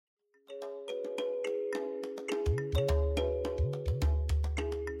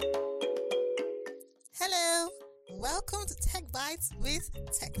Welcome to Techbytes with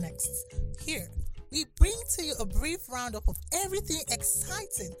Technext. Here, we bring to you a brief roundup of everything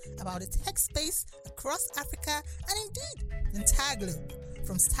exciting about the tech space across Africa and indeed the entire globe.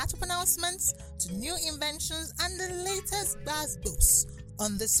 From startup announcements to new inventions and the latest buzz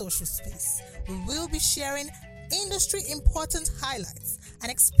on the social space. We will be sharing industry important highlights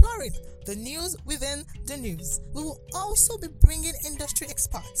and exploring the news within the news. We will also be bringing industry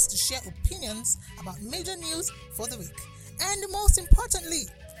experts to share opinions about major news for the week. And most importantly,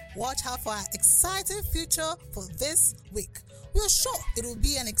 watch out for our exciting future for this week. We are sure it will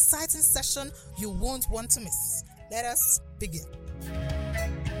be an exciting session you won't want to miss. Let us begin.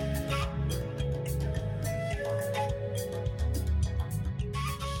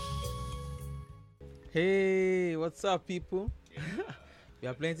 Hey, what's up, people? We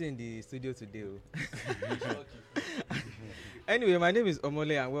are plenty in the studio today. Anyway, my name is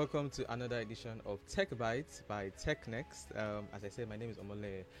Omole and welcome to another edition of Techbytes by Technext. As I said, my name is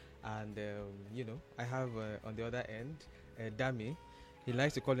Omole and, I have on the other end, Dami. He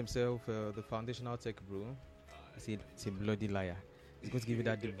likes to call himself the foundational tech bro. He's a bloody liar. He's going to give you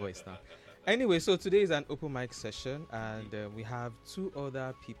that deep voice now. Anyway, so today is an open mic session and we have two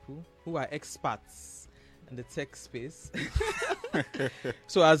other people who are experts in the tech space.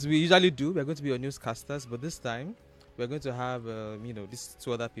 So as we usually do, we're going to be your newscasters, but this time we're going to have, these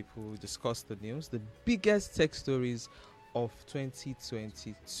two other people discuss the news, the biggest tech stories of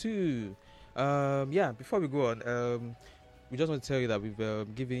 2022. Before we go on, we just want to tell you that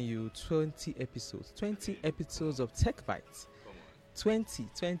we've given you 20 episodes of Techbytes. 20,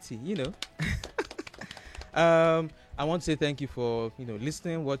 I want to say thank you for,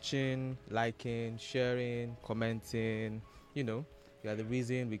 listening, watching, liking, sharing, commenting. You are the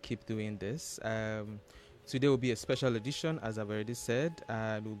reason we keep doing this. Today will be a special edition, as I've already said,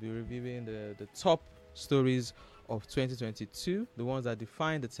 and we'll be reviewing the top stories of 2022, the ones that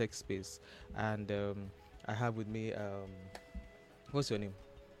define the tech space. And I have with me, what's your name?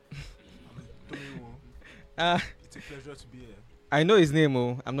 It's a pleasure to be here. I know his name,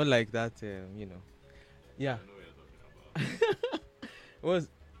 I'm not like that, Yeah. Was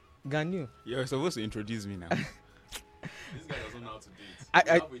Ganyu? You're supposed to introduce me now. This guy doesn't know how to do it.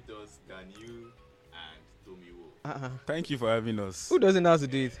 We have with us Ganyu and Tomiwo. Thank you for having us. Who doesn't know how to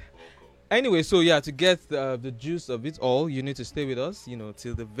do it? Welcome. Anyway, so to get the juice of it all, you need to stay with us,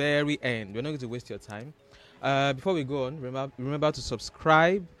 till the very end. We're not going to waste your time. Before we go on, remember to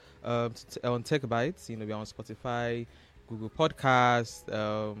subscribe on Techbytes. We're on Spotify, Google Podcast,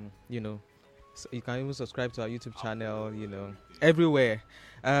 so you can even subscribe to our YouTube channel, everywhere.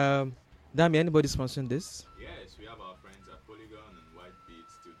 Dami, anybody sponsoring this? Yes, we have our friends at Polygon and Whitebeat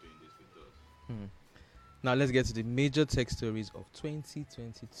still doing this with us. Now let's get to the major tech stories of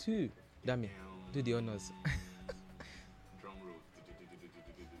 2022. Dami, do the honors. Drum roll.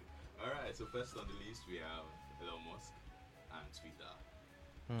 Alright, so first on the list we have Elon Musk and Twitter.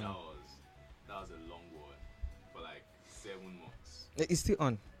 That was a long one for like 7 months. It's still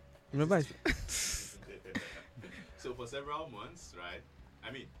on. Remember? So for several months, right?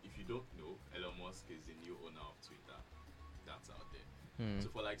 I mean, if you don't know, Elon Musk is the new owner of Twitter. That's out there. So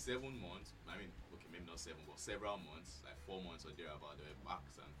for like 7 months, I mean, okay, maybe not 7, but several months, like 4 months or thereabout, there were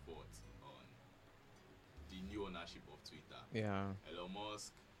backs and forths on the new ownership of Twitter. Yeah. Elon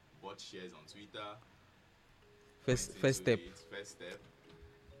Musk bought shares on Twitter. First First step.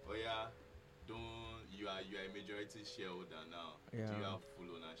 Oh yeah, you are a majority shareholder now. Yeah. Do you have full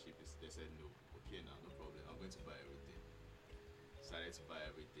ownership? They said no. Okay, now no problem. I'm going to buy everything. Decided to buy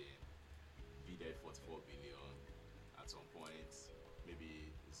everything. Bid at 44 billion. At some point, maybe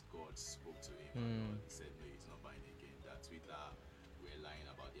his God spoke to him and said no, he's not buying again. That Twitter were lying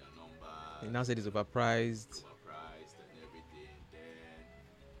about their numbers. He now said it's overpriced. And everything. Then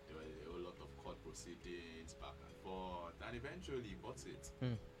there were a whole lot of court proceedings back and forth, and eventually he bought it.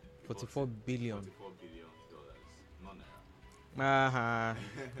 44 billion. $44 billion, not naira.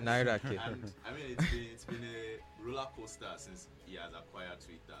 Naira. Okay. And I mean, it's been a roller coaster since he has acquired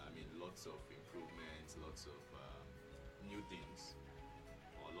Twitter. I mean, lots of improvements, lots of new things,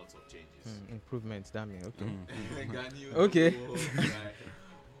 or lots of changes. Improvements, damn it. Okay. Ganyu, Okay.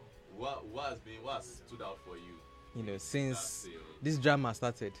 What has stood out for you? Since this drama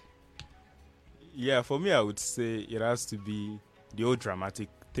started. Yeah, for me, I would say it has to be the old dramatic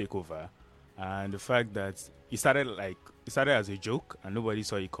takeover, and the fact that it started as a joke and nobody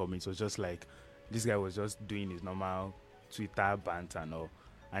saw it coming. It was just like this guy was just doing his normal Twitter banter and all,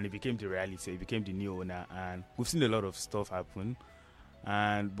 and it became the reality. It became the new owner, and we've seen a lot of stuff happen.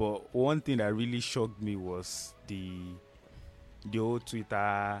 But one thing that really shocked me was the old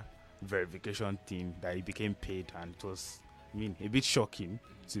Twitter verification thing that he became paid, and it was, I mean, a bit shocking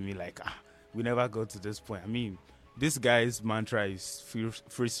to me. Like, we never got to this point. I mean, this guy's mantra is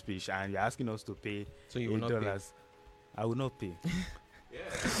free speech, and you're asking us to pay So you will not pay. $8. I will not pay. Yeah,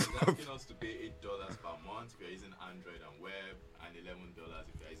 he's asking us to pay $8 per month if you're using Android and web, and $11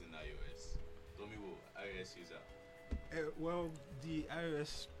 if you're using iOS. Tommy, iOS user. Well, the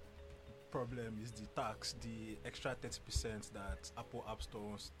iOS problem is the tax, the extra 30% that Apple App Store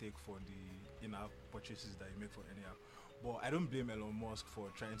wants to take for the in-app purchases that you make for any app. But I don't blame Elon Musk for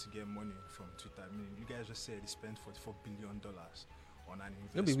trying to get money from Twitter. I mean, you guys just said he spent $44 billion on an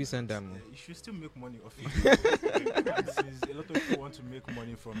investment. Maybe we send them. You should still make money off it. And since a lot of people want to make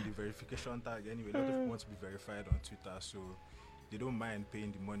money from the verification tag anyway, a lot of people want to be verified on Twitter, so they don't mind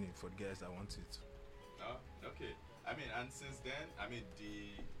paying the money for the guys that want it. Oh, okay. I mean, and since then, I mean,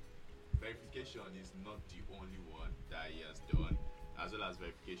 the verification is not the only one that he has done. As well as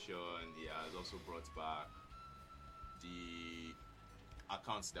verification, he has also brought back the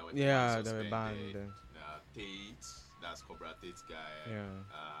accounts that were banned. Tate, that's Cobra Tate's guy. Yeah.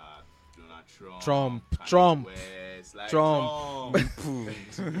 Donald Trump. Kanye West, like Trump.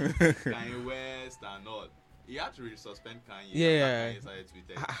 Kanye West and all. He had to suspend Kanye. Yeah. Kanye started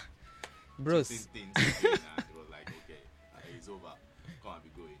tweeting Bros. things, and it was like, okay, it's over. Come and be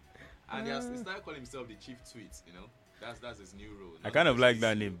going. And he started calling himself the chief tweet. You know, that's his new role. I kind of like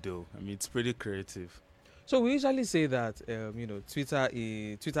that name though. I mean, it's pretty creative. So we usually say that Twitter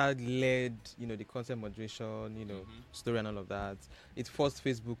led the content moderation story and all of that. It forced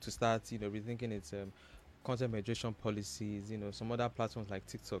Facebook to start rethinking its content moderation policies. Some other platforms like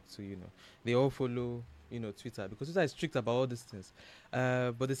TikTok too. They all follow Twitter because Twitter is strict about all these things.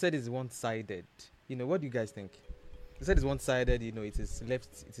 But they said it's one-sided. What do you guys think? They said it's one-sided. It is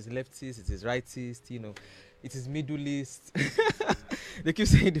leftist, it is rightist. It is middleist. They keep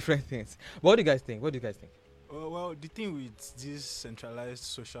saying different things. But what do you guys think? Well, the thing with these centralized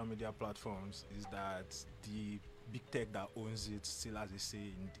social media platforms is that the big tech that owns it still has a say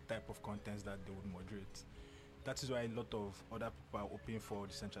in the type of content that they would moderate. That is why a lot of other people are open for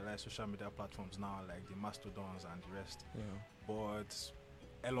decentralized social media platforms now, like the Mastodons and the rest. Yeah. But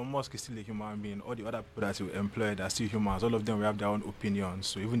Elon Musk is still a human being. All the other people that he employed are still humans. All of them will have their own opinions.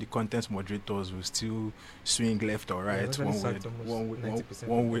 So even the content moderators will still swing left or right,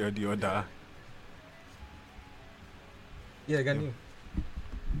 one way or the other. Yeah, can you?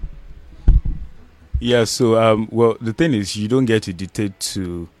 Yeah, so well, the thing is, you don't get to dictate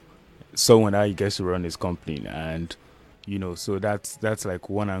to someone how he gets to run his company, and so that's like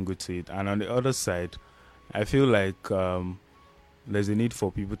one angle to it. And on the other side, I feel like there's a need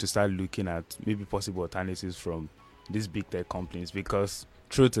for people to start looking at maybe possible alternatives from these big tech companies, because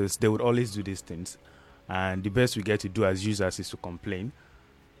truth is they would always do these things, and the best we get to do as users is to complain.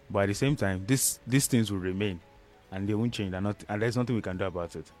 But at the same time, these things will remain, and they won't change, and there's nothing we can do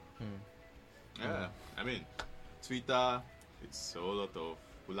about it. Yeah, I mean, Twitter, it's a whole lot of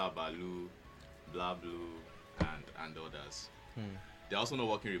hula baloo, blah blue, and others. They're also not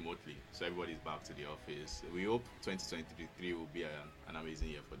working remotely, so everybody's back to the office. We hope 2023 will be an amazing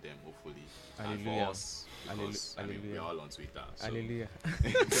year for them, hopefully. Hallelujah. And for us, because Hallelujah. we're all on Twitter. So. Hallelujah.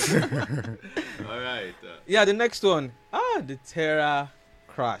 All right. Yeah, the next one. The Terra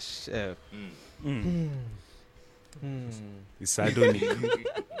crash. It's ironic.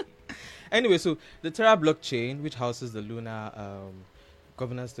 Anyway, so the Terra blockchain, which houses the Luna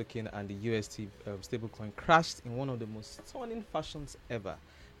governance token and the UST stablecoin, crashed in one of the most stunning fashions ever,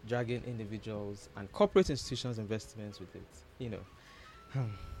 dragging individuals and corporate institutions' investments with it.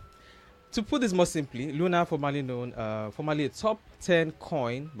 To put this more simply, Luna, formerly a top 10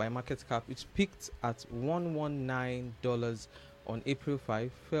 coin by market cap, which peaked at $119 on April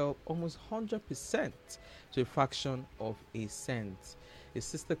 5, fell almost 100% to a fraction of a cent. A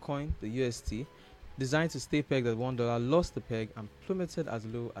sister coin, the UST, designed to stay pegged at $1, lost the peg and plummeted as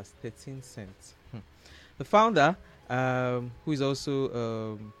low as 13 cents. The founder, who is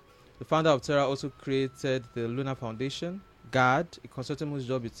also the founder of Terra, also created the Luna Foundation, GUARD, a consortium whose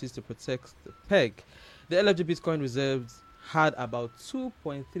job it is to protect the peg. The LFG Bitcoin reserves had about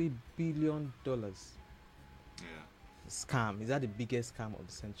 $2.3 billion. Yeah. Scam. Is that the biggest scam of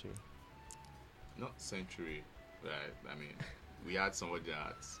the century? Not century, right? I mean, we had somebody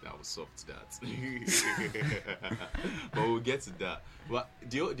that was soft that. But we'll get to that. But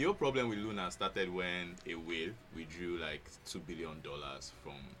the whole problem with Luna started when a whale withdrew like $2 billion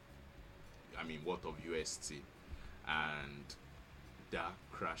from, worth of UST. And that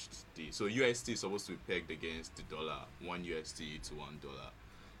crashed so UST is supposed to be pegged against the dollar, 1 UST to $1.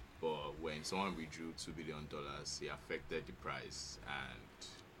 But when someone withdrew $2 billion, it affected the price, and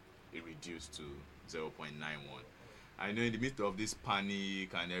it reduced to 0.91. I know in the midst of this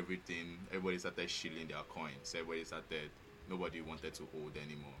panic and everything, everybody started shilling their coins. Nobody wanted to hold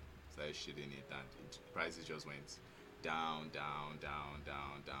anymore. Started shilling it, and prices just went down, down, down,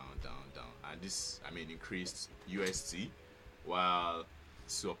 down, down, down, down. And this, increased UST, while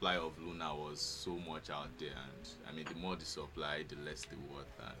supply of Luna was so much out there. And the more the supply, the less the worth.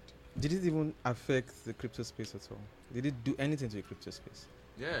 And Did it even affect the crypto space at all? Did it do anything to the crypto space?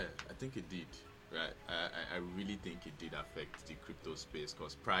 yeah, I think it did. Right, I really think it did affect the crypto space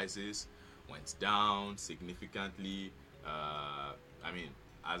because prices went down significantly.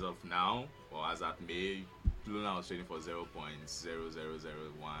 As of now, or as at May, Luna was trading for 0.0001.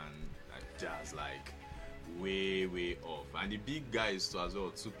 That's like way off. And the big guys too as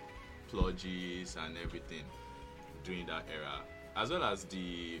well took plunges and everything during that era, as well as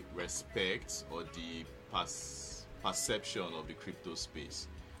the respect or the perception of the crypto space.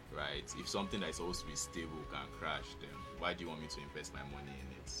 Right, if something that's supposed to be stable can crash, then why do you want me to invest my money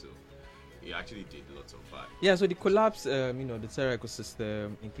in it? So it actually did lots of bad. Yeah, so the collapse, the Terra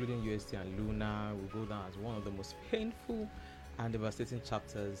ecosystem, including UST and Luna, will go down as one of the most painful and devastating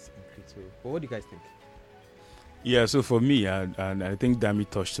chapters in crypto. But what do you guys think? Yeah, so for me, and I think Dami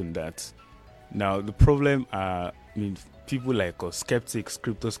touched on that. Now, the problem people like us,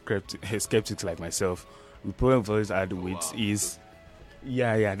 crypto skeptics like myself, the problem we've always had with is...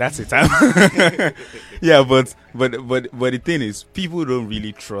 Yeah, that's it. Yeah, but the thing is, people don't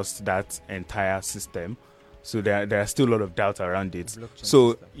really trust that entire system, so there are still a lot of doubt around it.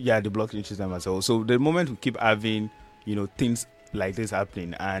 So system. yeah, the blockchain system as well. So the moment we keep having things like this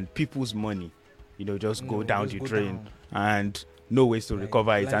happening and people's money, just go down the drain and no ways to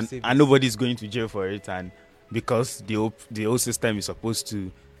recover it, and nobody's going to jail for it, and because the whole system is supposed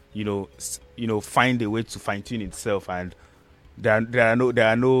to find a way to fine tune itself, and there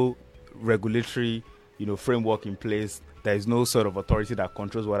are no regulatory framework in place. There is no sort of authority that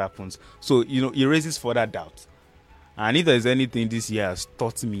controls what happens. So it raises further doubt. And if there is anything this year has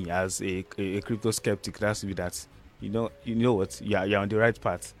taught me as a crypto skeptic, it has to be that you know what, you're on the right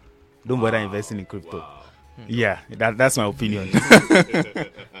path. Don't bother investing in crypto. Wow. Yeah, that's my opinion.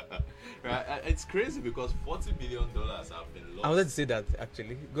 Right, it's crazy because $40 billion have been lost. I wanted to say that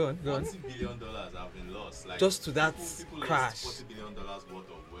actually. Go on. $40 billion have been lost. Like, Just to that people crash. lost $40 billion worth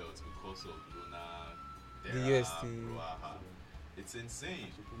of wealth because of Luna, The Terra, UST. Brouhaha. It's insane.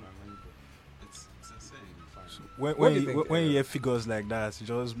 It's insane. What do you When think, when you hear figures like that, it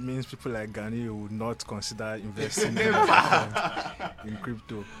just means people like Gani would not consider investing in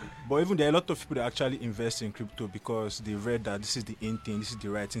crypto. But even there are a lot of people that actually invest in crypto because they read that this is the in thing, this is the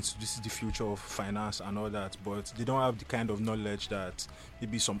right thing, this is the future of finance and all that. But they don't have the kind of knowledge that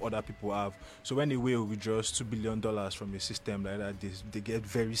maybe some other people have. So when they will withdraw $2 billion from a system like that, they get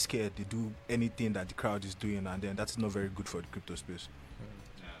very scared. They do anything that the crowd is doing, and then that's not very good for the crypto space.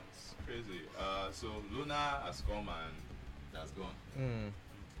 Yeah, it's crazy. So Luna has come and that's gone.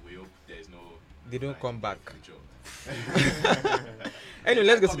 We hope there's no. They don't come back. Future. Anyway,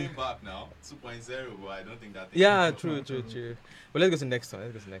 let's go to coming back now. 2.0, but I don't think that. yeah, true. But let's go to the next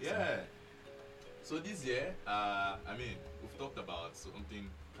one. Yeah. So this year, we've talked about something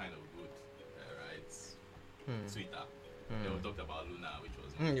kind of good, right? Twitter. Then we talked about Luna, which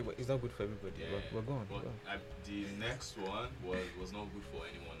was not good. It's not good for everybody. Yeah. But go on. The next one was not good for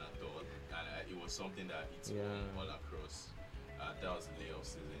anyone at all, and it was something that hit all across. That was the layoff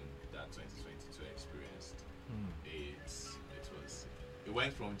season that 2022 experienced. It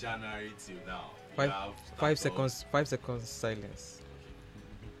went from January till now. You have 5 startups- seconds. 5 seconds silence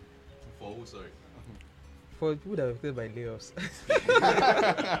For who? Sorry. for people that were affected by layoffs.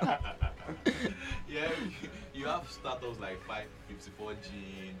 Yeah, you have startups like 554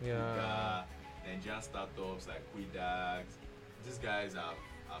 Gene, Yeah. Kuga, Nigerian startups like Quidax. These guys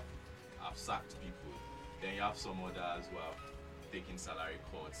have sacked people. Then you have some others who have taken salary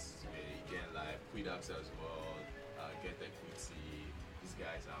cuts. Again, like Quidax as well, Get Equity. These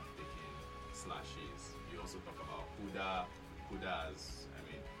guys have taken slashes. You also talk about Kuda. Kuda has,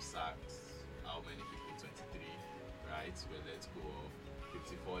 sacked how many people? 23, right? Well, let's go.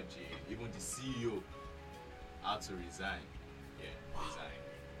 54G. Even the CEO had to resign. Yeah, resign.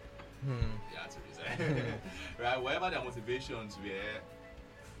 He had to resign. Right? Whatever their motivations were,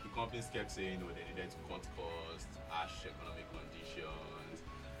 the companies kept saying, they needed to cut costs, harsh economic conditions,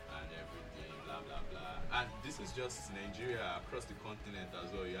 and everything, blah, blah, blah. And this is just Nigeria, across the continent as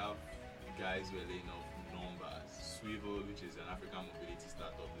well. You have guys who are laying off numbers. Swivel, which is an African mobility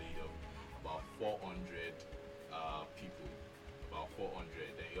startup, laid off about 400 people. About 400.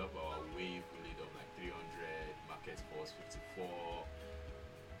 Then you have our Wave, who laid off like 300. Market Force, 54.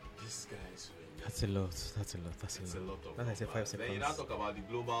 These guys were That's a lot. That's a lot. That's it's a a lot. lot of That's like say 5 numbers. Then you now seconds. talk about the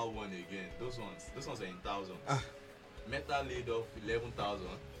global one again. Those ones are in thousands. Ah. Meta laid off 11,000,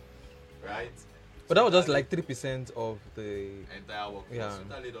 right? But that was just Meta like 3% of the. entire workforce. Yeah.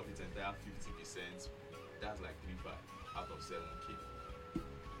 Meta laid off its entire 50%. That's like 3 out of 7K.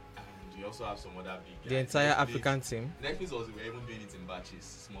 And you also have some other big guys. The entire Netflix- African team. Netflix was were even doing it in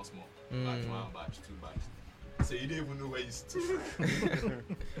batches, small. Mm. Batch 1, batch 2, batch. So you didn't even know where you stood.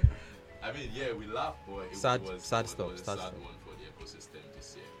 I mean, yeah, we laugh, but it Sad- was, sad it stuff, was a sad sad stuff. one for the ecosystem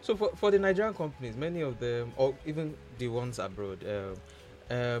this year. So for the Nigerian companies, many of them, or even the ones abroad,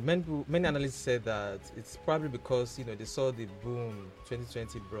 many analysts said that it's probably because they saw the boom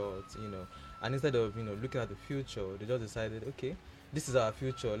 2020 brought, and instead of looking at the future, they just decided, okay, this is our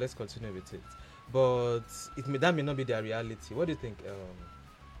future, let's continue with it. But that may not be their reality. What do you think?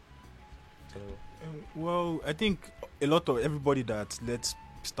 Well, I think a lot of everybody that let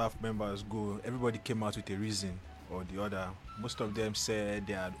staff members go, everybody came out with a reason or the other. Most of them said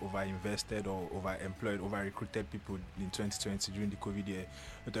they had over-invested or over-employed, over-recruited people in 2020 during the COVID year.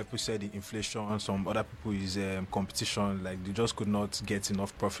 Other people said the inflation, some other people is competition, like they just could not get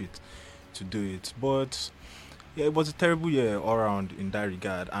enough profit to do it. But yeah, it was a terrible year all around in that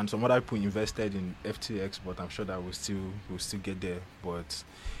regard. And some other people invested in FTX, but I'm sure that we'll still get there. But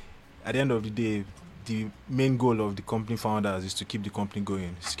at the end of the day, the main goal of the company founders is to keep the company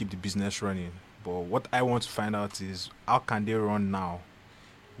going, is to keep the business running. But what I want to find out is how can they run now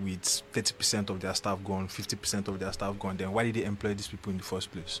with 30% of their staff gone, 50% of their staff gone? Then why did they employ these people in the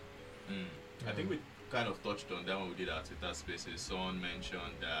first place? I think we kind of touched on that when we did our Twitter spaces. Someone mentioned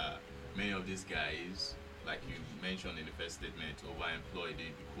that many of these guys, like you mentioned in the first statement, overemployed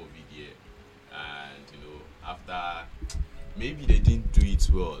in the COVID year. And, after maybe they didn't do it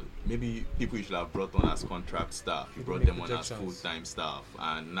well. Maybe people you should have brought on as contract staff. You brought them on as full-time staff.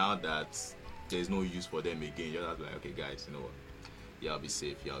 And now that there's no use for them again, you're just like, okay, guys, you know what? Y'all be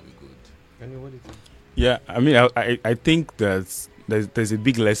safe, y'all be good. What do you think? Yeah, I mean, I think that there's a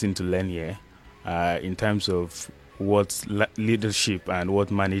big lesson to learn here in terms of what leadership and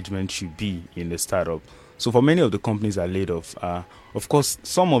what management should be in the startup. So for many of the companies that are laid off, of course,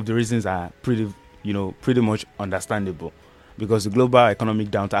 some of the reasons are pretty much understandable because the global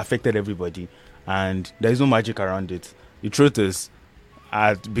economic downturn affected everybody and there is no magic around it. The truth is,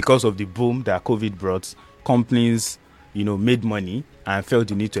 because of the boom that COVID brought, companies, made money and felt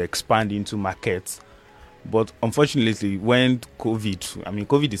the need to expand into markets. But unfortunately, when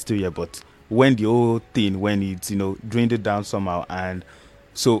COVID is still here, but when the whole thing, when it, dwindled down somehow, and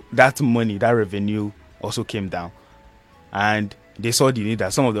so that money, that revenue also came down. And they saw the need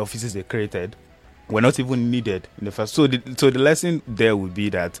that some of the offices they created were not even needed in the first. So the lesson there would be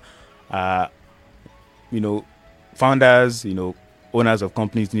that, founders, owners of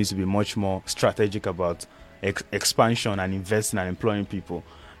companies need to be much more strategic about expansion and investing and employing people.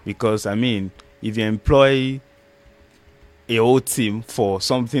 Because, if you employ a whole team for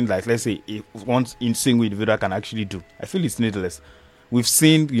something like, let's say, one single individual can actually do, I feel it's needless. We've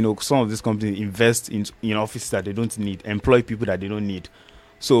seen, some of these companies invest in offices that they don't need, employ people that they don't need.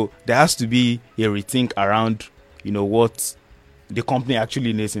 So there has to be a rethink around, what the company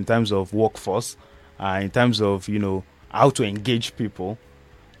actually needs in terms of workforce, in terms of, how to engage people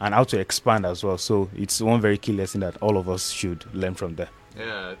and how to expand as well. So it's one very key lesson that all of us should learn from there.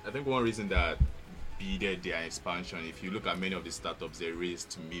 Yeah, I think one reason that beaded their expansion, if you look at many of the startups, they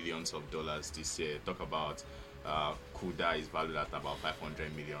raised millions of dollars this year. Talk about Kuda is valued at about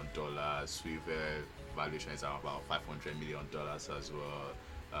 $500 million. Swivel valuation is about $500 million as well.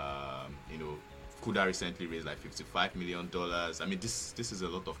 Kuda recently raised like $55 million. This is a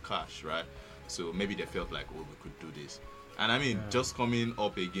lot of cash, right? So maybe they felt like, we could do this. And just coming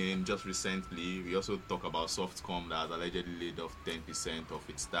up again, just recently, we also talk about Softcom that has allegedly laid off 10% of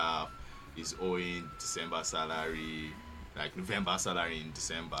its staff, is owing December salary, like November salary in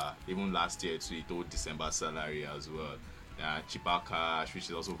December. Even last year, too, it owed December salary as well. Cheaper Cash, which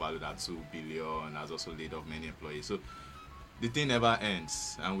is also valued at $2 billion, has also laid off many employees. So the thing never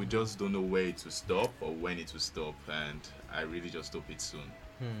ends, and we just don't know where it will stop or when it will stop. And I really just hope it's soon.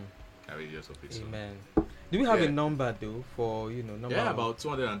 I really just hope it's soon. Amen. Do we have a number though for number? Yeah, about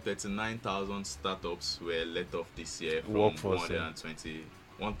 239,000 startups were let off this year from Workforce,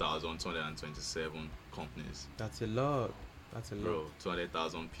 1,227 companies. That's a lot. That's a lot. Bro,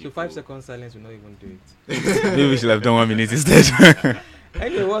 200,000 people. So 5 seconds silence will not even do it. Maybe we should have done 1 minute instead.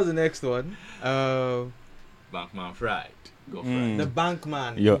 Anyway, what's the next one? Bankman fried. Got fried. The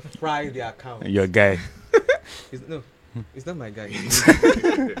bankman fried the account. Your guy. It's not my guy.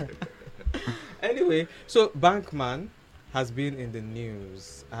 Anyway, so Bankman has been in the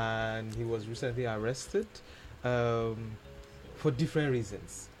news, and he was recently arrested for different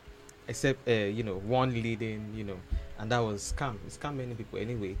reasons. Except, one leading, and that was scam. It scam many people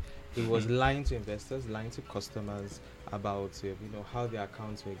anyway. He was lying to investors, lying to customers about, how their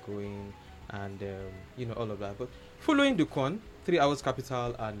accounts were going, and all of that. But following the con, 3 Hours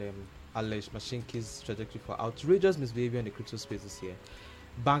Capital and alleged machine keys trajectory for outrageous misbehavior in the crypto space this year,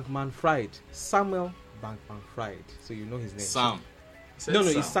 Bankman Fried, Samuel Bankman Fried. So you know his name. Sam. No,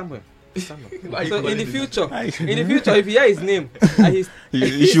 it's Samuel. Samuel. Why you So calling in the him future, if you hear his name, and he's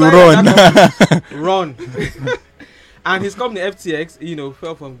You should inside run. that company, run. And his company FTX,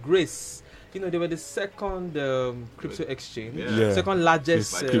 fell from grace. They were the second crypto exchange, Yeah. second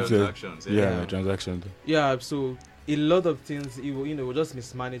largest. By Crypto. transactions? Yeah, transaction. Yeah, so a lot of things, were just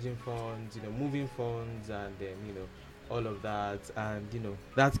mismanaging funds, moving funds, and then all of that, and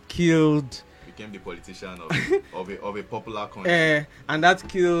that killed. Became the politician of a popular country. And that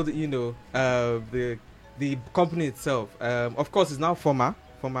killed, the company itself. Of course, it's now former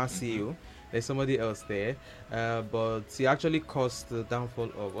CEO. There's somebody else there, but he actually caused the downfall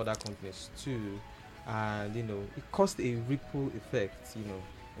of other companies too, and it caused a ripple effect,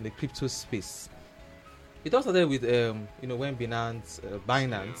 in the crypto space. It all started with when Binance,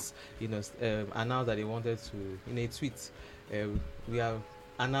 announced that they wanted to, in a tweet, we have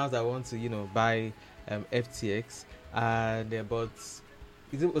announced that we want to buy FTX, and but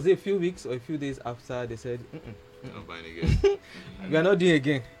was it a few weeks or a few days after they said You're not buying again. we are not doing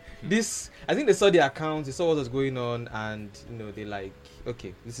again. This, I think they saw the account, they saw what was going on, and they like,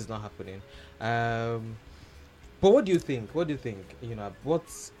 okay, this is not happening. But what do you think? What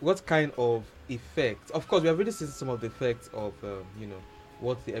kind of effect? Of course, we have already seen some of the effects of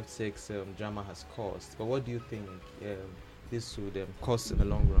what the FTX drama has caused. But what do you think this would cost in the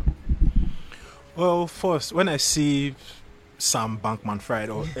long run? Well, first, when I see Sam Bankman Fried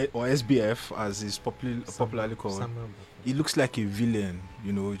or SBF as is popularly called, he looks like a villain.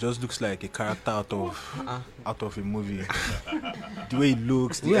 He just looks like a character out of a movie. The way he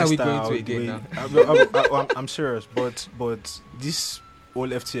looks, the Where are we hairstyle, going to again now? I'm serious, but this whole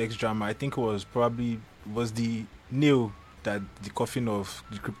FTX drama, I think was the nail that the coffin of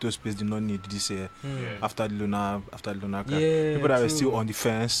the crypto space did not need this year. After the Luna crash. Yeah, People that were true. still on the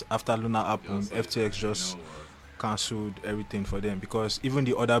fence after Luna happened, Just like, FTX just cancelled everything for them, because even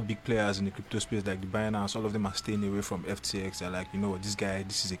the other big players in the crypto space like the Binance, all of them are staying away from FTX. They're like, this guy,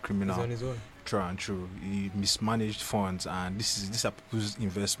 this is a He's criminal. on his own. True and true. He mismanaged funds, and these are people's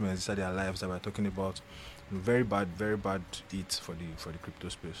investments. These are their lives that we're talking about. Very bad hit for the crypto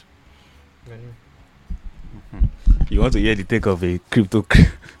space. You want to hear the take of a crypto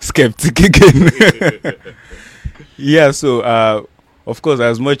skeptic again? Yeah, so of course,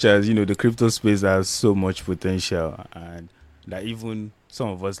 as much as the crypto space has so much potential, and that even some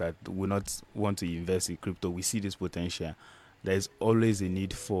of us that will not want to invest in crypto, we see this potential. There's always a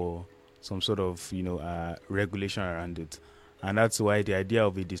need for some sort of regulation around it, and that's why the idea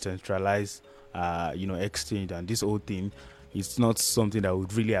of a decentralized exchange and this whole thing is not something that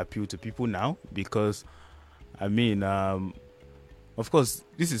would really appeal to people now, because of course,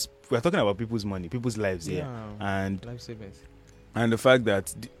 we're talking about people's money, people's lives here, and life savings. And the fact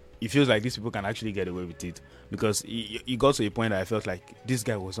that it feels like these people can actually get away with it, because it got to a point that I felt like this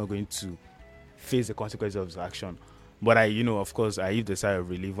guy was not going to face the consequences of his action. But of course, I heaved a sigh of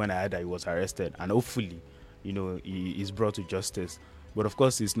relief when I heard that he was arrested, and hopefully, he is brought to justice. But of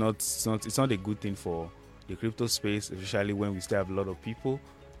course, it's not a good thing for the crypto space, especially when we still have a lot of people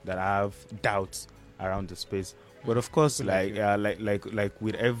that have doubts around the space. But of course, like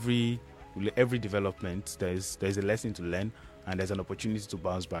with every development, there's a lesson to learn, and there's an opportunity to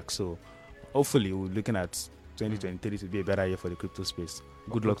bounce back. So hopefully we're looking at 2023 to be a better year for the crypto space.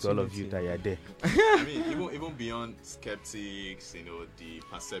 Good luck to all of you that are there. I mean, even beyond skeptics, the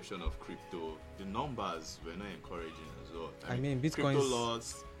perception of crypto, the numbers were not encouraging as well. I mean, crypto Bitcoin's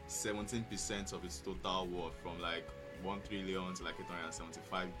lost 17% of its total worth, from like 1 trillion to like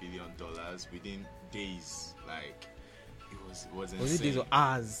 $875 billion within days. Like, it was insane. Was it days or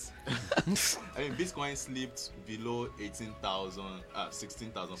hours? I mean, Bitcoin slipped below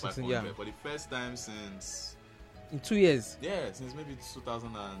 16,500 yeah. for the first time since In 2 years. since maybe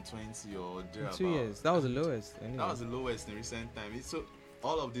 2020 or thereabout. 2 years. That was the lowest. Anyway. That was the lowest in recent time. So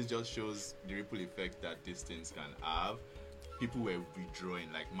all of this just shows the ripple effect that these things can have. People were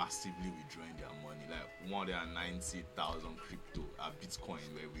withdrawing, like massively withdrawing their money, like 190,000 crypto Bitcoin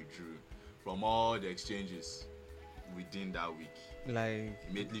were withdrew from all the exchanges within that week. Like,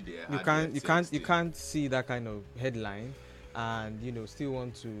 Immediately they you had can't see that kind of headline and still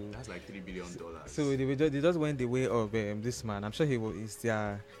want to. That's like $3 billion. So they just went the way of this man. I'm sure he's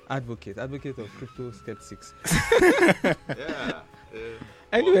their advocate of crypto skeptics. Yeah.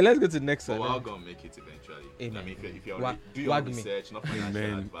 Anyway, let's go to the next one. We're all gonna make it eventually. Amen. I mean, if you already do your research, not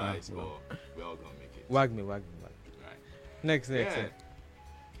financial advice, but we're all gonna make it. Wag me. Right. Next. Yeah.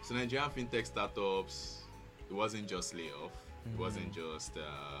 So Nigerian fintech startups, it wasn't just layoff. It wasn't just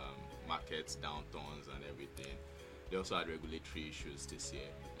markets downturns and everything. They also had regulatory issues this year,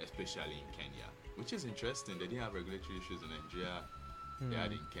 especially in Kenya, which is interesting. They didn't have regulatory issues in Nigeria. They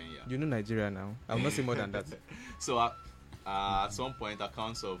had in Kenya. You know Nigeria now. I'll not say more than that. So at some point,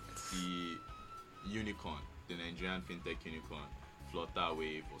 accounts of the unicorn, the Nigerian fintech unicorn,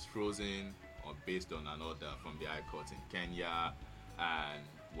 Flutterwave, was frozen based on an order from the High Court in Kenya. And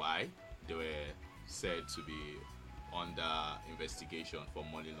why? They were said to be under investigation for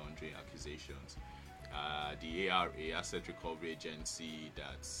money laundering accusations. The ARA, Asset Recovery Agency,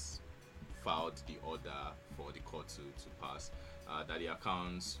 that filed the order for the court to pass, that the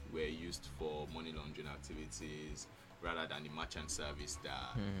accounts were used for money laundering activities rather than the merchant service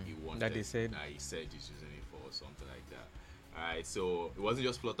that he wanted. That he said he's using it for, or something like that. Alright, so it wasn't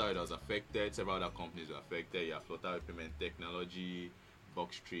just Flutterwave that was affected. Several other companies were affected. You have Flutterwave Payment Technology,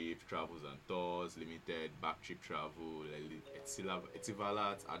 Box Trip, Travels and Tours Limited, Backtrip Travel,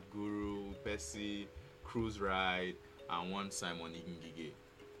 Etivalat, Adguru, Pepsi, Cruise Ride, and one Simon Igingige.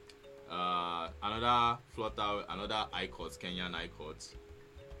 Another Flutterwave, another ICOT, Kenyan ICOT,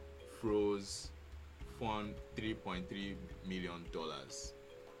 froze $3.3 million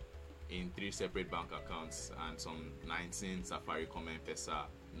in 3 separate bank accounts and some 19 Safaricom M-Pesa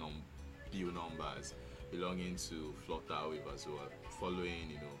bill numbers belonging to Flutterwave as well,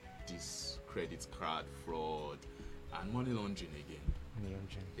 following this credit card fraud and money laundering again.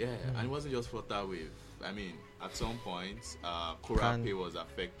 Yeah, and it wasn't just Flutterwave. I mean, at some point, Korape was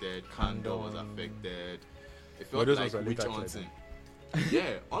affected, Kando was affected. It felt like witch hunting.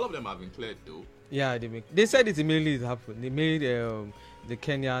 Yeah, all of them have been cleared though. Yeah, they said it immediately happened. They made the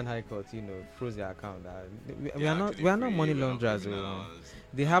Kenyan High Court, froze their account. We are not money launderers.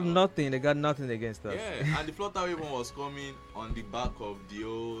 They have nothing. They got nothing against us. Yeah, and the Flutterwave one was coming on the back of the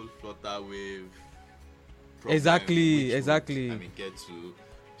old Flutterwave. Exactly. I mean, get to.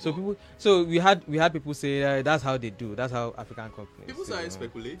 So we had people say that's how they do. That's how African companies. People started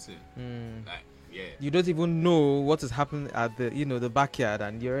speculating. Like, yeah. You don't even know what is happening at the backyard,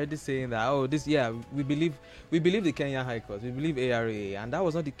 and you're already saying that we believe the Kenyan High Court, we believe ARA, and that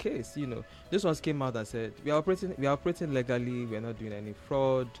was not the case. This ones came out and said we are operating legally, we are not doing any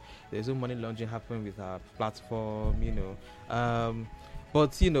fraud. There's no money laundering happening with our platform.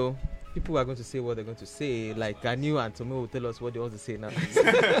 But people are going to say what they're going to say. Like Anu and Tomo will tell us what they want to say now.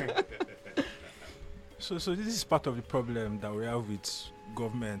 So this is part of the problem that we have with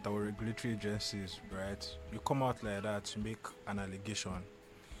government, our regulatory agencies, right? You come out like that to make an allegation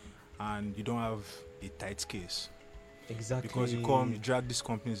and you don't have a tight case. Exactly. Because you drag these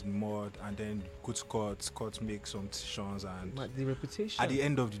companies in the mud and then go to court make some decisions, and the reputation. At the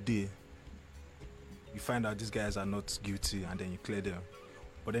end of the day, you find out these guys are not guilty and then you clear them.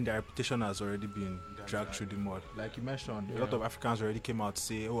 But then their reputation has already been dragged through the mud. Like you mentioned, a lot of Africans already came out to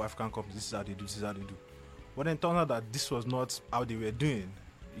say, African companies, this is how they do. But then it turned out that this was not how they were doing.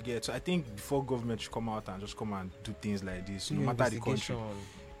 You get? So I think before government should come out and just come and do things like this, no matter the country,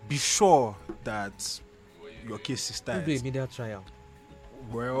 be sure that your case is tight. Do a media trial.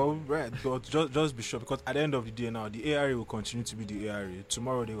 Well, right, but just be sure, because at the end of the day now, the ARA will continue to be the ARA.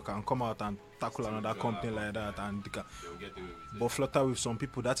 Tomorrow they can come out and tackle another company like that, and but Flutter with some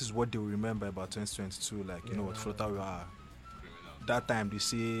people, that is what they will remember about 2022. Like, you know what Flutter are. That time they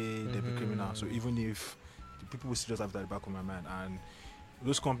say they be criminal. So even if the people will still just have that back of my mind, and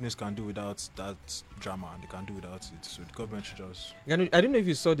those companies can do without that drama, and they can do without it. So the government should just. I don't know if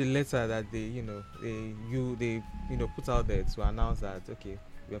you saw the letter that they put out there to announce that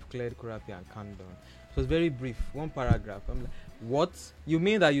we have cleared Korapi and Kandon. It was very brief, one paragraph. I'm like, what? You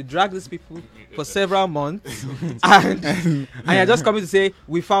mean that you drag these people for several months and you're just coming to say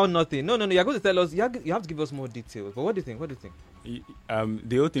we found nothing? No. You're going to tell us. You have to give us more details. But what do you think?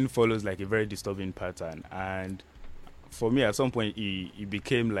 The whole thing follows like a very disturbing pattern, and for me, at some point, it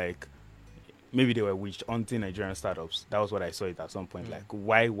became like maybe they were witch hunting Nigerian startups. That was what I saw it at some point. Like,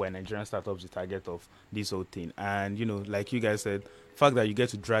 why were Nigerian startups the target of this whole thing? And like you guys said, the fact that you get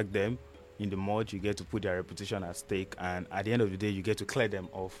to drag them in the mud, you get to put their reputation at stake, and at the end of the day, you get to clear them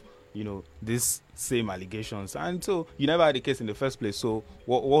of these same allegations. And so you never had a case in the first place. So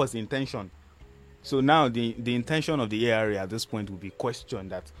what was the intention? So now the intention of the ARA at this point will be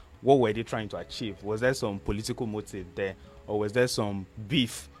questioned. That what were they trying to achieve? Was there some political motive there, or was there some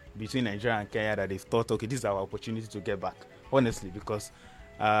beef between Nigeria and Kenya that they thought, okay, this is our opportunity to get back? Honestly, because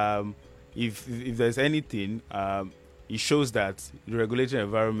if there's anything, it shows that the regulatory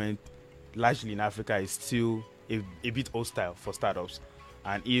environment, largely in Africa, is still a bit hostile for startups,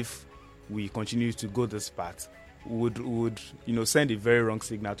 and if we continue to go this path, would send a very wrong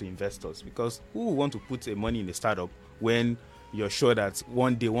signal to investors, because who would want to put money in a startup when you're sure that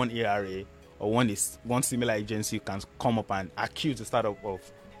one day one ARA or one similar agency can come up and accuse the startup of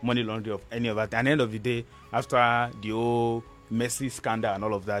money laundering of any of that. At the end of the day, after the whole messy scandal and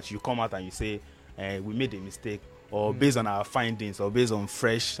all of that, you come out and you say, we made a mistake, or based on our findings, or based on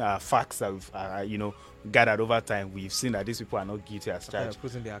fresh facts that we've gathered over time, we've seen that these people are not guilty as charged.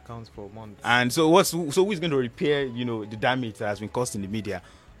 Putting their accounts for months. And so who is going to repair the damage that has been caused in the media?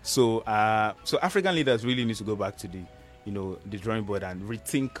 So African leaders really need to go back to the drawing board and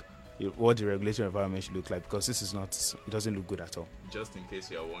rethink what the regulatory environment should look like, because it doesn't look good at all. Just in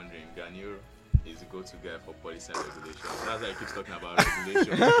case you're wondering, Ganil is the go-to guy for policy and regulation. That's why he keeps talking about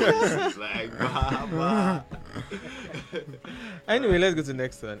regulation. It's like, bah. Anyway, let's go to the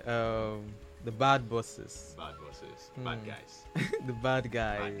next one. The bad bosses. Bad bosses. Bad guys. The bad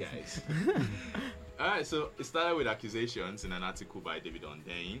guys. Bad guys. Alright, so it started with accusations in an article by David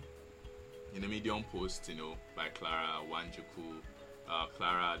Ondain in a Medium post, by Clara Wanjuku.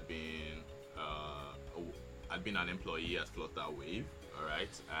 Clara had been an employee at Flutterwave,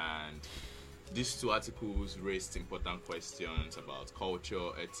 alright, and these two articles raised important questions about culture,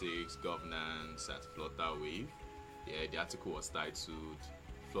 ethics, governance at Flutterwave. Yeah, the article was titled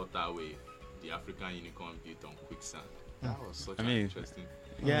Flutterwave, the African unicorn built on quicksand. That was such an interesting.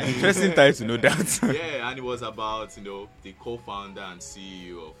 Yeah, interesting title, no doubt. Yeah, and it was about the co-founder and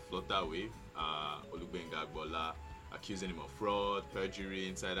CEO of Flutterwave, Olugbenga Agbola, accusing him of fraud, perjury,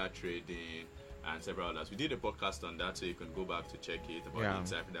 insider trading, and several others. We did a podcast on that, so you can go back to check it about the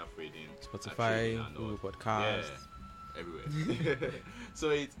insider trading, Spotify, Google Podcast, everywhere.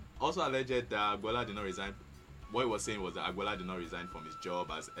 So it also alleged that Agbola did not resign. What he was saying was that Agbola did not resign from his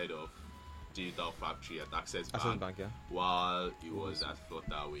job as head of digital factory at Access Bank, while he was at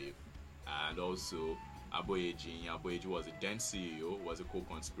Flutterwave. And also Aboyeji was the then CEO, was a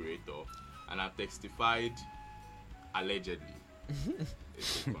co-conspirator, and had testified allegedly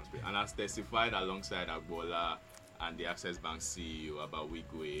and has testified alongside Agbola and the Access Bank CEO about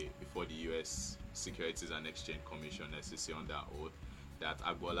Wigwe before the US Securities and Exchange Commission, SEC, under oath, that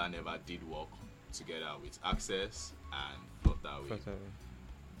Agbola never did work together with Access and Flutterwave.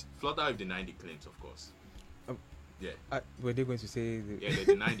 Flutterwave denied the claims, of course. Were they going to say? They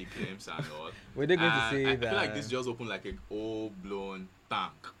denied the claims and all. Were they going to say I that? feel like this just opened like a full-blown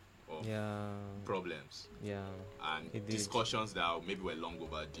tank of problems. Yeah. And discussions that maybe were long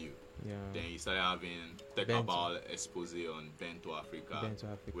overdue. Yeah. Then he started having Techbytes expose on Bento Africa,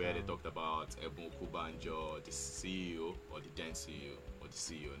 where they talked about Ebon Kubanjo, the CEO or the then CEO or the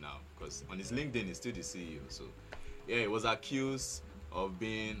CEO now, because on his LinkedIn he's still the CEO. So he was accused of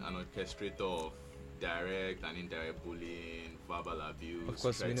being an orchestrator of direct and indirect bullying, verbal abuse. Of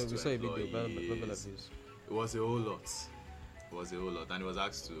course, we saw a big verbal abuse. It was a whole lot. And he was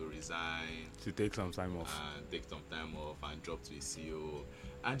asked to resign, to take some time off, and drop to his CEO.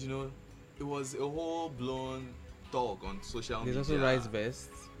 And it was a whole blown talk on social media. There's also Rice Vest.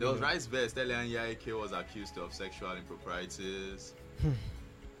 There was Rice Vest. Elian Yaike was accused of sexual improprieties, and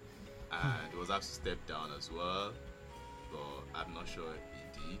he was asked to step down as well. But I'm not sure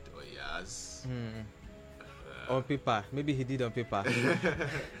he did or he has. On paper, maybe he did on paper.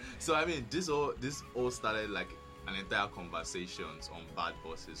 So I mean, this all started like an entire conversations on bad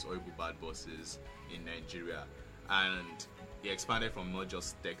bosses, horrible bad bosses in Nigeria, and it expanded from not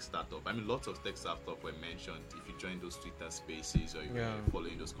just tech startup. I mean, lots of tech startup were mentioned. If you joined those Twitter spaces or you were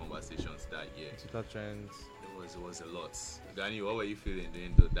following those conversations that year, Twitter trends. It was a lot. Danny, what were you feeling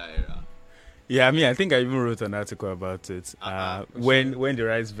during that era? Yeah, I mean, I think I even wrote an article about it when the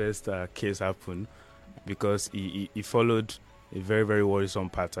Rice Vest case happened, because he followed a very, very worrisome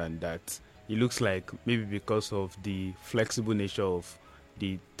pattern that it looks like maybe because of the flexible nature of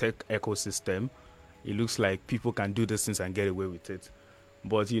the tech ecosystem, it looks like people can do these things and get away with it.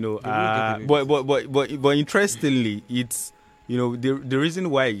 But but interestingly, it's the reason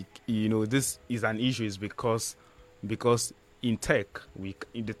why this is an issue is because in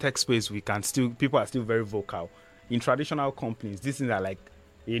the tech space people are still very vocal. In traditional companies, these things are like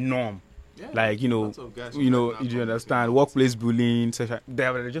a norm. Yeah, like you understand, workplace bullying,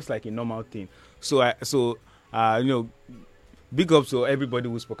 they're just like a normal thing. So big up to everybody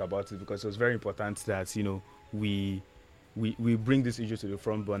who spoke about it, because it was very important that we bring this issue to the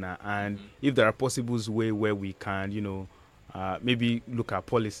front burner, and if there are possible ways where we can maybe look at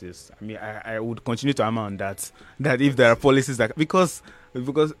policies. I mean, I would continue to hammer on that if there are policies that because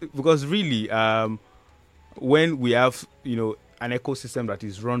really, when we have an ecosystem that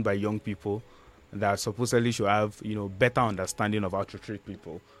is run by young people that supposedly should have better understanding of how to treat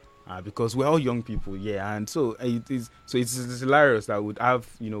people, because we're all young people, and so it's hilarious that we would have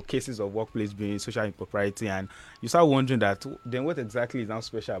cases of workplace being social impropriety, and you start wondering that then what exactly is now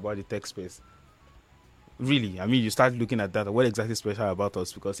special about the tech space? Really, I mean, you start looking at that. What exactly is special about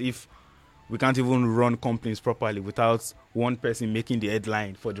us? Because if we can't even run companies properly without one person making the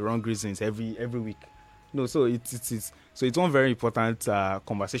headline for the wrong reasons every week, so it's one very important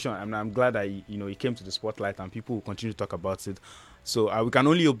conversation, and I'm glad that it came to the spotlight and people will continue to talk about it. So we can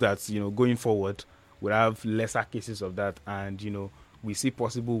only hope that going forward we'll have lesser cases of that, and we see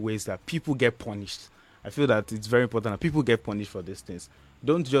possible ways that people get punished. I feel that it's very important that people get punished for these things.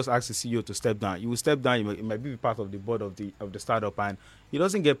 Don't just ask the CEO to step down. You will step down. It might be part of the board of the startup, and he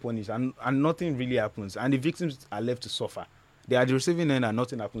doesn't get punished, and nothing really happens, and the victims are left to suffer. They are the receiving end, and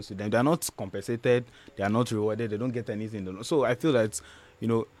nothing happens to them. They are not compensated. They are not rewarded. They don't get anything. So I feel that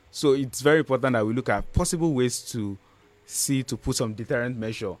so it's very important that we look at possible ways to put some deterrent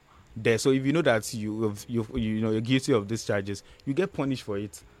measure there. So if you know that you're guilty of these charges, you get punished for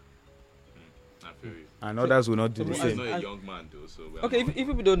it. I feel you. And others will not do the He's same. not a young man though, so we are Okay, not- if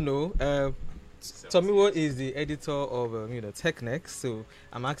people don't know, Tomiwo is the editor of TechNext, so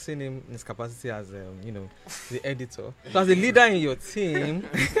I'm asking him in his capacity as the editor. So as a leader in your team,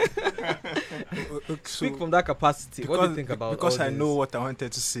 speak from that capacity. What do you think about because all I this? know what I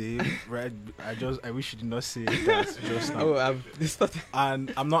wanted to say, right? I wish you did not say that just now. Oh, I've started.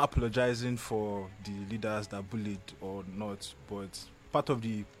 And I'm not apologizing for the leaders that bullied or not, but part of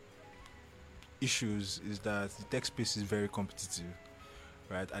the issues is that the tech space is very competitive,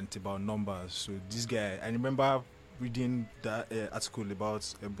 right? And it's about numbers. So this guy, I remember reading that article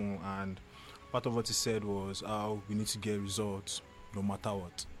about Ebon, and part of what he said was how we need to get results no matter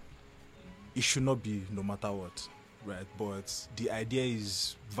what. It should not be no matter what, right? But the idea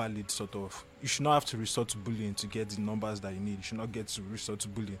is valid, sort of. You should not have to resort to bullying to get the numbers that you need. You should not get to resort to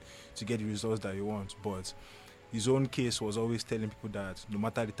bullying to get the results that you want. But his own case was always telling people that no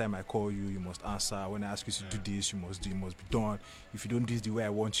matter the time I call you, you must answer. When I ask you to do this, you must be done. If you don't do it the way I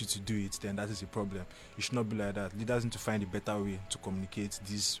want you to do it, then that is a problem. You should not be like that. Leaders need to find a better way to communicate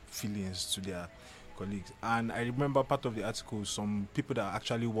these feelings to their colleagues. And I remember part of the article, some people that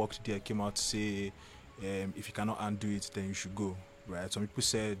actually worked there came out to say, if you cannot undo it, then you should go. Right? Some people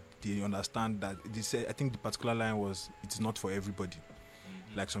said they understand that. They said, I think the particular line was, it's not for everybody.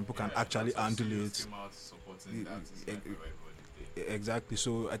 Like some people can actually handle it. Exactly.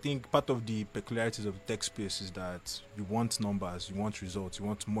 So I think part of the peculiarities of the tech space is that you want numbers, you want results, you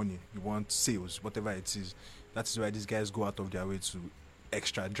want money, you want sales, whatever it is. That is why these guys go out of their way to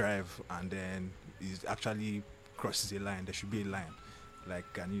extra drive, and then it actually crosses a line. There should be a line, like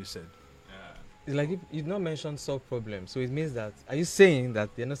Ganu said. It's like if you not mentioned solve problems, so it means that are you saying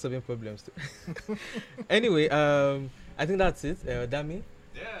that they're not solving problems too? Anyway, I think that's it. Dami.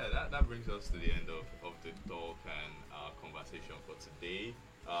 Yeah, that brings us to the end of the talk and our conversation for today.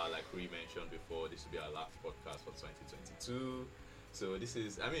 Like we mentioned before, this will be our last podcast for 2022. So this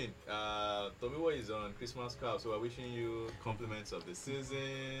is, Tomiwo is on Christmas card, so we're wishing you compliments of the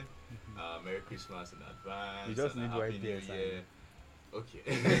season. Merry Christmas in advance. You just and a need Happy white New beard, Year. Okay.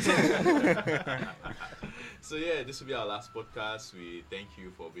 So yeah, this will be our last podcast. We thank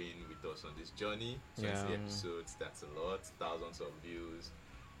you for being with us on this journey. 20 episodes, that's a lot. Thousands of views.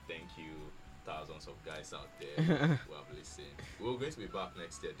 Thank you, thousands of guys out there who have listened. We're going to be back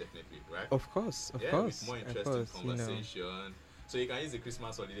next year, definitely, right? Of course. With more interesting conversation. So you can use the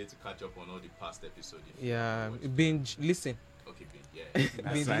Christmas holiday to catch up on all the past episodes. Binge, listen. Okay, binge,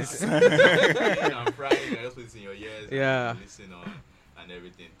 yeah. Binge, nice. listen. On Friday, you can just put it in your ears. Yeah. And listen on and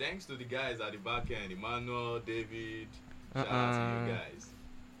everything. Thanks to the guys at the back end, Emmanuel, David. Shout out to you guys.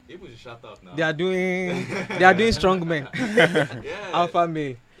 People should shout out now. They are doing strong men. Yeah. Alpha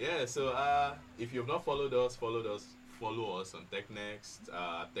male. Yeah, so if you've not followed us, follow us on TechNext,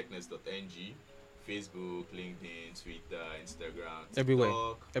 technext.ng, Facebook, LinkedIn, Twitter, Instagram,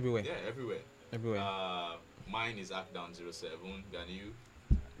 TikTok. Everywhere. Yeah, everywhere. Mine is Ackdown07, Ganu.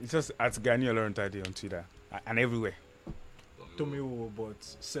 It's just at Gani Oloruntade on Twitter and everywhere. Tomiwo, but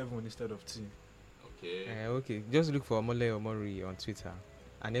 7 instead of T. Okay. Okay. Just look for Omole Omori on Twitter,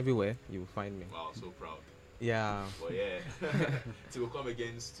 and everywhere you will find me. Wow, so proud. Yeah. But yeah, so we'll come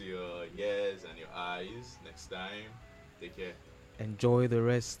against your ears and your eyes next time. Take care. Enjoy the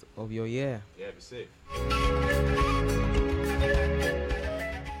rest of your year. Yeah, be safe.